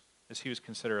others as He was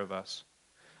considerate of us.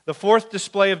 The fourth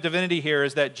display of divinity here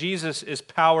is that Jesus is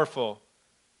powerful.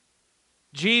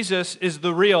 Jesus is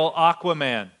the real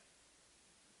Aquaman.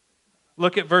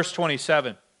 Look at verse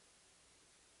 27.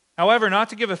 However, not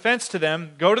to give offense to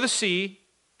them, go to the sea,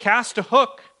 cast a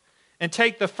hook, and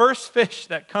take the first fish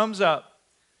that comes up.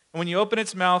 And when you open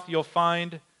its mouth, you'll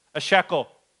find a shekel.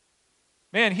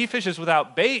 Man, he fishes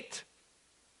without bait,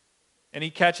 and he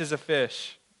catches a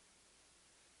fish.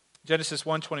 Genesis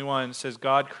 1:21 says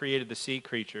God created the sea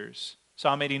creatures.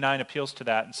 Psalm 89 appeals to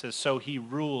that and says, so He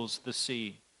rules the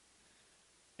sea.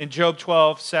 In Job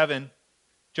 12:7,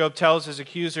 Job tells his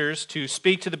accusers to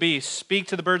speak to the beasts, speak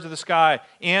to the birds of the sky,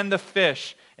 and the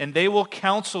fish, and they will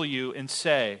counsel you and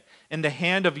say, in the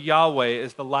hand of Yahweh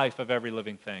is the life of every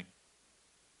living thing.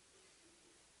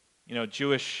 You know,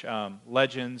 Jewish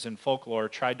legends and folklore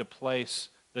tried to place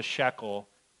the shekel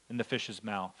in the fish's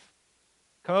mouth.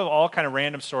 Come up with all kind of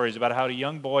random stories about how a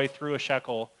young boy threw a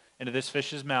shekel into this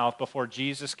fish's mouth before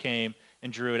Jesus came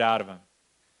and drew it out of him.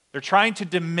 They're trying to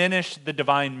diminish the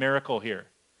divine miracle here.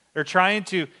 They're trying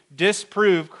to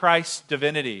disprove Christ's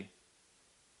divinity.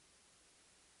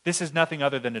 This is nothing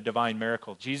other than a divine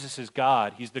miracle. Jesus is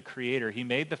God. He's the creator. He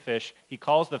made the fish. He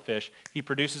calls the fish. He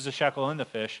produces a shekel in the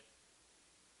fish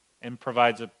and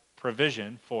provides a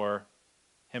provision for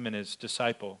him and his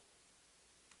disciple.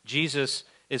 Jesus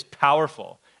is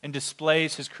powerful and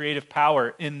displays his creative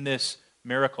power in this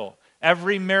miracle.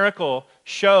 Every miracle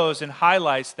shows and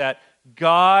highlights that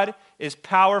God is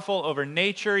powerful over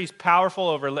nature. He's powerful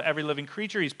over every living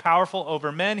creature. He's powerful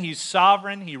over men. He's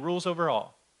sovereign. He rules over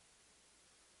all.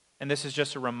 And this is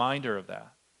just a reminder of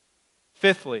that.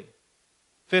 Fifthly,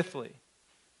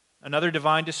 another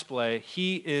divine display,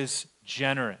 he is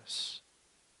generous.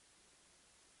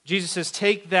 Jesus says,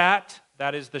 take that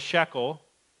is the shekel,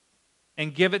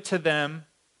 and give it to them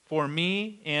for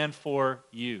me and for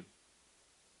you.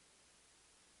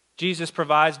 Jesus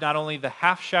provides not only the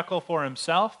half shekel for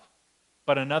himself,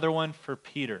 but another one for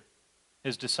Peter,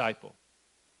 his disciple.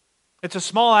 It's a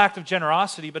small act of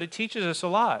generosity, but it teaches us a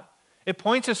lot. It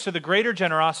points us to the greater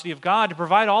generosity of God to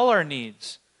provide all our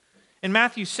needs. In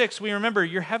Matthew 6, we remember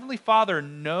your heavenly Father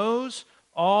knows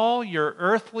all your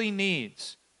earthly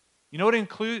needs. You know what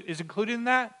is included in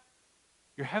that?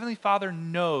 Your heavenly Father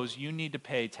knows you need to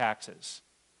pay taxes.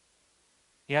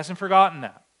 He hasn't forgotten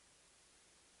that.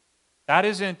 That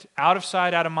isn't out of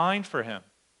sight, out of mind for him.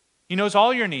 He knows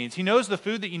all your needs. He knows the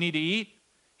food that you need to eat.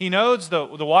 He knows the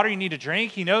water you need to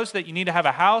drink. He knows that you need to have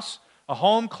a house, a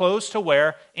home, clothes to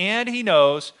wear, and he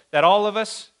knows that all of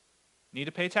us need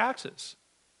to pay taxes.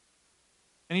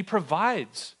 And he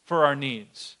provides for our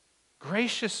needs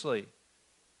graciously.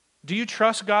 Do you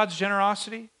trust God's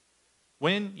generosity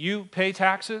when you pay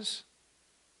taxes?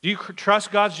 Do you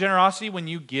trust God's generosity when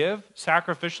you give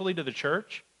sacrificially to the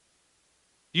church?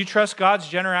 Do you trust God's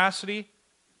generosity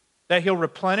that he'll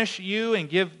replenish you and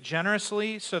give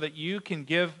generously so that you can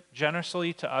give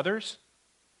generously to others?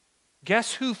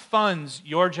 Guess who funds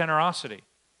your generosity?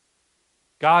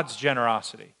 God's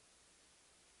generosity.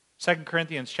 2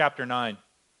 Corinthians chapter 9.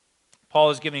 Paul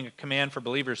is giving a command for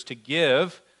believers to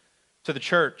give to the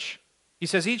church. He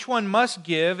says, each one must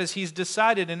give as he's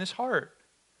decided in his heart,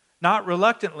 not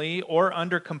reluctantly or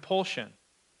under compulsion.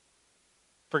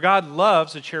 For God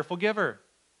loves a cheerful giver.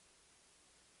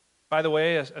 By the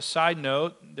way, a side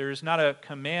note, there's not a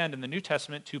command in the New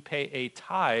Testament to pay a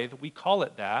tithe. We call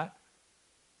it that.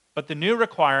 But the new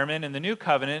requirement in the new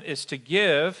covenant is to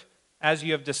give as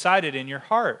you have decided in your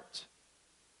heart.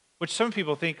 Which some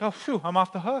people think, oh, phew, I'm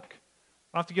off the hook.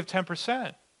 I don't have to give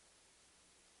 10%.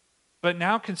 But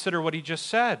now consider what he just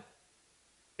said.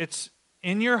 It's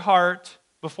in your heart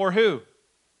before who?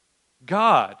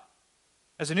 God.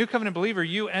 As a new covenant believer,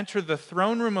 you enter the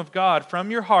throne room of God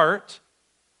from your heart,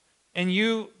 and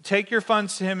you take your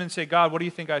funds to him and say, God, what do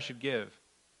you think I should give?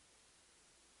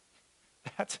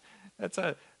 That's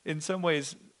in some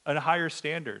ways a higher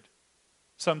standard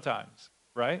sometimes,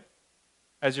 right?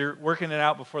 As you're working it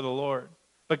out before the Lord.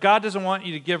 But God doesn't want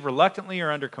you to give reluctantly or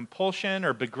under compulsion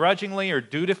or begrudgingly or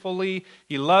dutifully.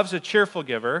 He loves a cheerful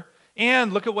giver.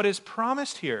 And look at what is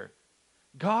promised here.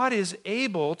 God is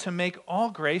able to make all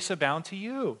grace abound to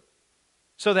you,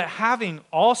 so that having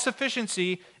all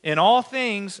sufficiency in all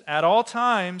things at all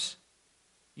times,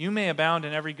 you may abound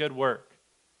in every good work.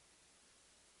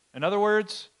 In other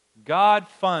words, God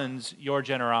funds your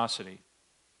generosity.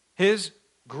 His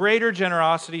greater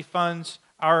generosity funds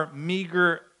our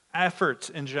meager efforts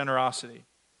in generosity.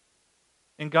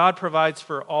 And God provides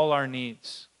for all our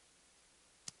needs,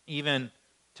 even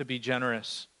to be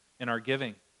generous in our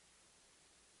giving.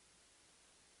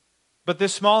 But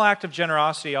this small act of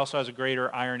generosity also has a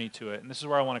greater irony to it, and this is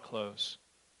where I want to close.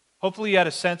 Hopefully you had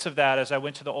a sense of that as I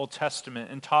went to the Old Testament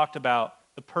and talked about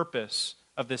the purpose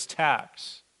of this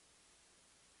tax.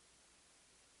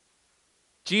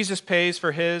 Jesus pays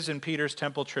for his and Peter's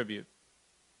temple tribute.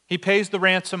 He pays the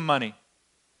ransom money,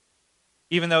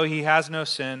 even though he has no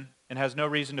sin and has no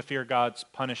reason to fear God's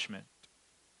punishment.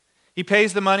 He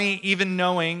pays the money even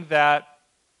knowing that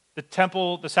the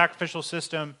temple, the sacrificial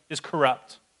system, is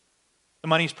corrupt. The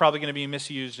money's probably going to be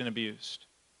misused and abused.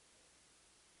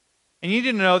 And you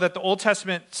need to know that the Old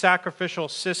Testament sacrificial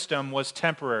system was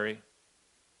temporary.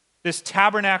 This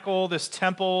tabernacle, this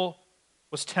temple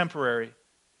was temporary.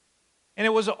 And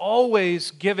it was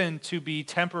always given to be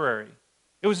temporary.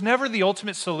 It was never the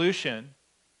ultimate solution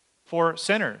for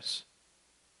sinners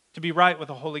to be right with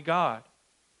a holy God.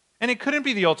 And it couldn't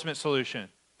be the ultimate solution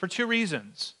for two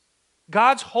reasons.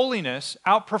 God's holiness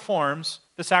outperforms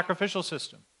the sacrificial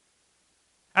system.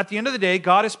 At the end of the day,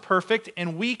 God is perfect,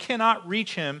 and we cannot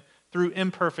reach him through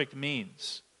imperfect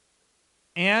means.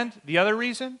 And the other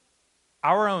reason,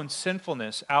 our own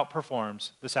sinfulness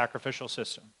outperforms the sacrificial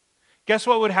system. Guess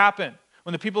what would happen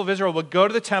when the people of Israel would go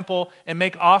to the temple and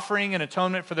make offering and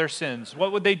atonement for their sins?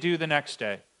 What would they do the next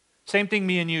day? Same thing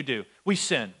me and you do. We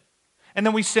sin. And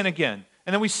then we sin again.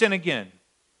 And then we sin again.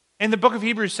 And the book of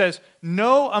Hebrews says,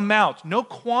 no amount, no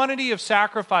quantity of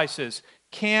sacrifices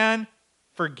can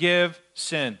forgive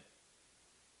sin.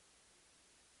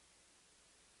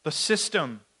 The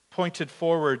system pointed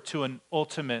forward to an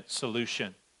ultimate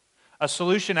solution, a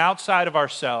solution outside of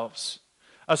ourselves,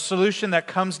 a solution that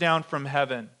comes down from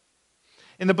heaven.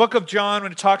 In the book of John,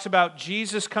 when it talks about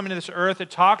Jesus coming to this earth, it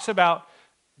talks about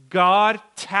God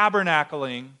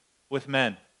tabernacling with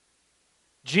men.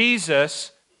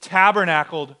 Jesus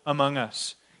tabernacled among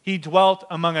us. He dwelt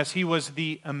among us. He was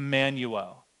the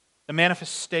Emmanuel, the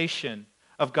manifestation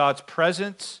of God's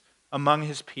presence among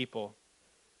his people.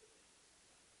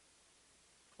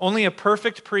 Only a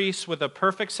perfect priest with a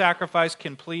perfect sacrifice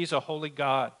can please a holy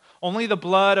God. Only the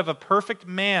blood of a perfect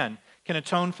man can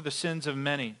atone for the sins of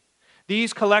many.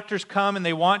 These collectors come and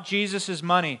they want Jesus'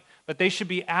 money, but they should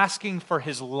be asking for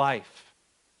his life.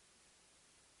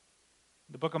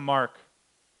 The book of Mark,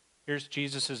 here's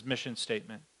Jesus' mission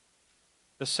statement.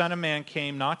 The Son of Man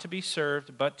came not to be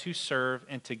served, but to serve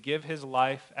and to give his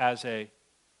life as a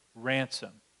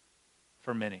ransom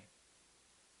for many.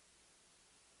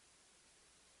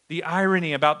 The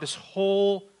irony about this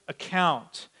whole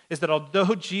account is that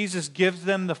although Jesus gives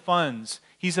them the funds,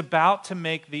 he's about to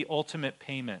make the ultimate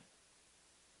payment.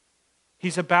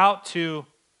 He's about to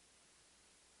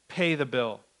pay the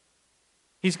bill.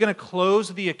 He's going to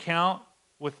close the account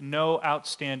with no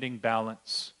outstanding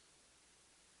balance.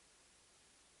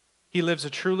 He lives a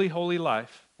truly holy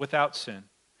life without sin.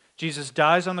 Jesus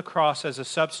dies on the cross as a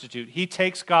substitute. He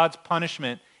takes God's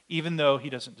punishment even though he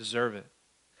doesn't deserve it.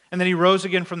 And then he rose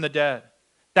again from the dead.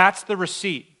 That's the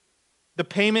receipt. The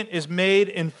payment is made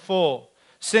in full.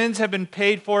 Sins have been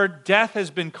paid for. Death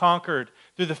has been conquered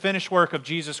through the finished work of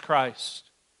Jesus Christ,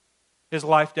 his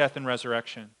life, death, and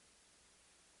resurrection.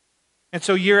 And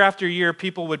so year after year,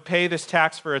 people would pay this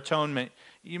tax for atonement.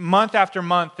 Month after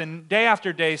month and day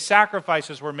after day,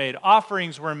 sacrifices were made,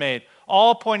 offerings were made,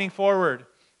 all pointing forward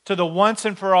to the once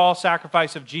and for all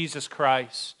sacrifice of Jesus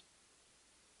Christ.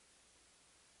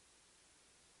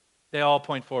 They all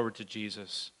point forward to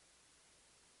Jesus.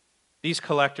 These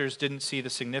collectors didn't see the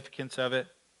significance of it.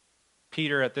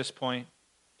 Peter, at this point,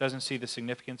 doesn't see the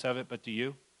significance of it, but do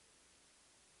you?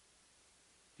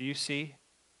 Do you see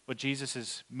what Jesus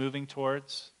is moving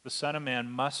towards? The Son of Man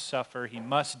must suffer. He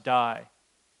must die.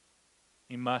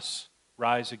 He must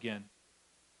rise again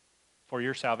for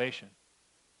your salvation,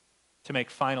 to make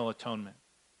final atonement.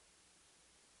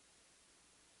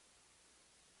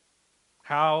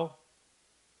 How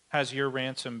has your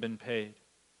ransom been paid?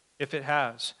 If it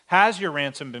has your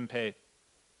ransom been paid?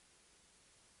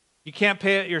 You can't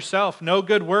pay it yourself. No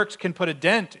good works can put a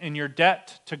dent in your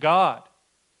debt to God.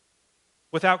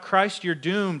 Without Christ, you're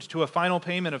doomed to a final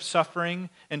payment of suffering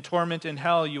and torment in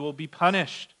hell. You will be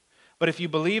punished. But if you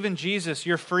believe in Jesus,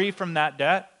 you're free from that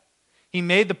debt. He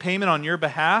made the payment on your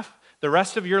behalf. The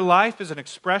rest of your life is an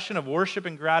expression of worship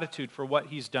and gratitude for what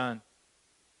he's done.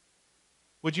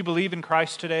 Would you believe in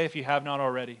Christ today if you have not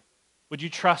already? Would you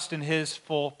trust in his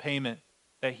full payment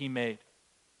that he made?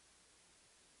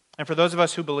 And for those of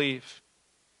us who believe,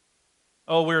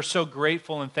 we're so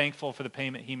grateful and thankful for the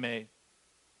payment he made.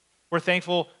 We're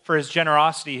thankful for his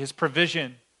generosity, his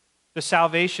provision, the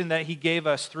salvation that he gave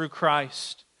us through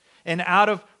Christ. And out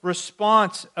of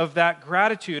response of that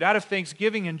gratitude, out of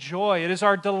thanksgiving and joy, it is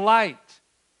our delight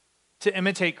to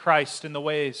imitate Christ in the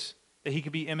ways that he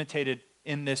could be imitated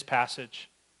in this passage.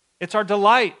 It's our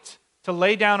delight to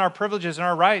lay down our privileges and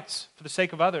our rights for the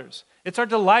sake of others. It's our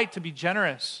delight to be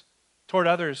generous toward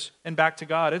others and back to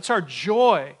God. It's our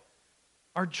joy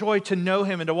to know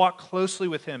him and to walk closely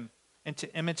with him and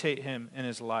to imitate him in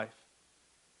his life.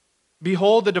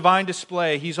 Behold the divine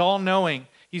display. He's all-knowing.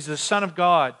 He's the Son of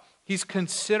God. He's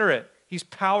considerate. He's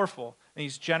powerful. And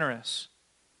he's generous.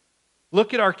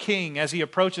 Look at our King as he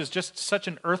approaches just such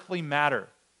an earthly matter,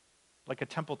 like a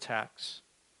temple tax.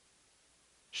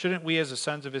 Shouldn't we, as the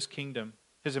sons of his kingdom,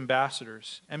 his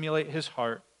ambassadors, emulate his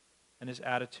heart and his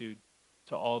attitude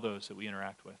to all those that we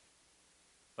interact with?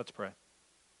 Let's pray.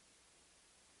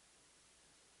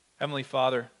 Heavenly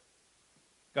Father,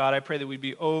 God, I pray that we'd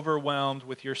be overwhelmed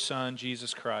with your Son,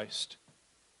 Jesus Christ.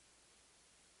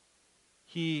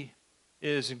 He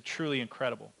is truly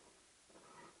incredible.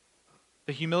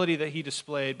 The humility that he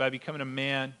displayed by becoming a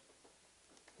man,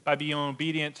 by being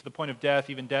obedient to the point of death,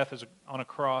 even death is on a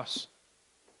cross,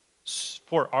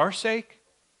 for our sake,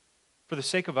 for the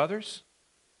sake of others,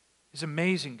 is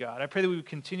amazing, God. I pray that we would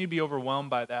continue to be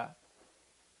overwhelmed by that.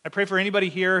 I pray for anybody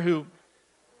here who,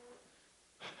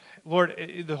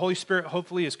 Lord, the Holy Spirit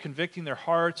hopefully is convicting their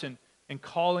hearts and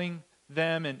calling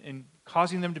them and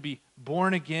causing them to be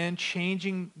born again,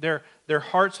 changing their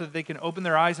hearts so that they can open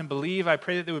their eyes and believe. I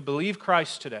pray that they would believe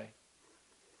Christ today.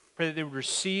 Pray that they would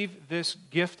receive this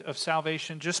gift of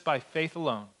salvation just by faith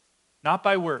alone, not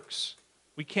by works.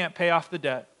 We can't pay off the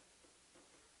debt.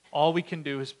 All we can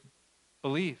do is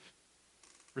believe,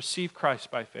 receive Christ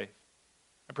by faith.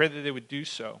 I pray that they would do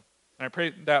so. And I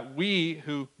pray that we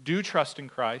who do trust in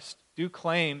Christ, do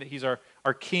claim that he's our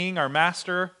King, our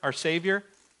Master, our Savior,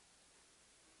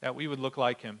 that we would look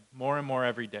like him more and more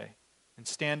every day and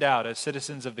stand out as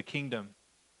citizens of the kingdom,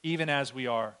 even as we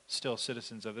are still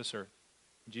citizens of this earth.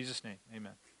 In Jesus' name,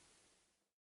 amen.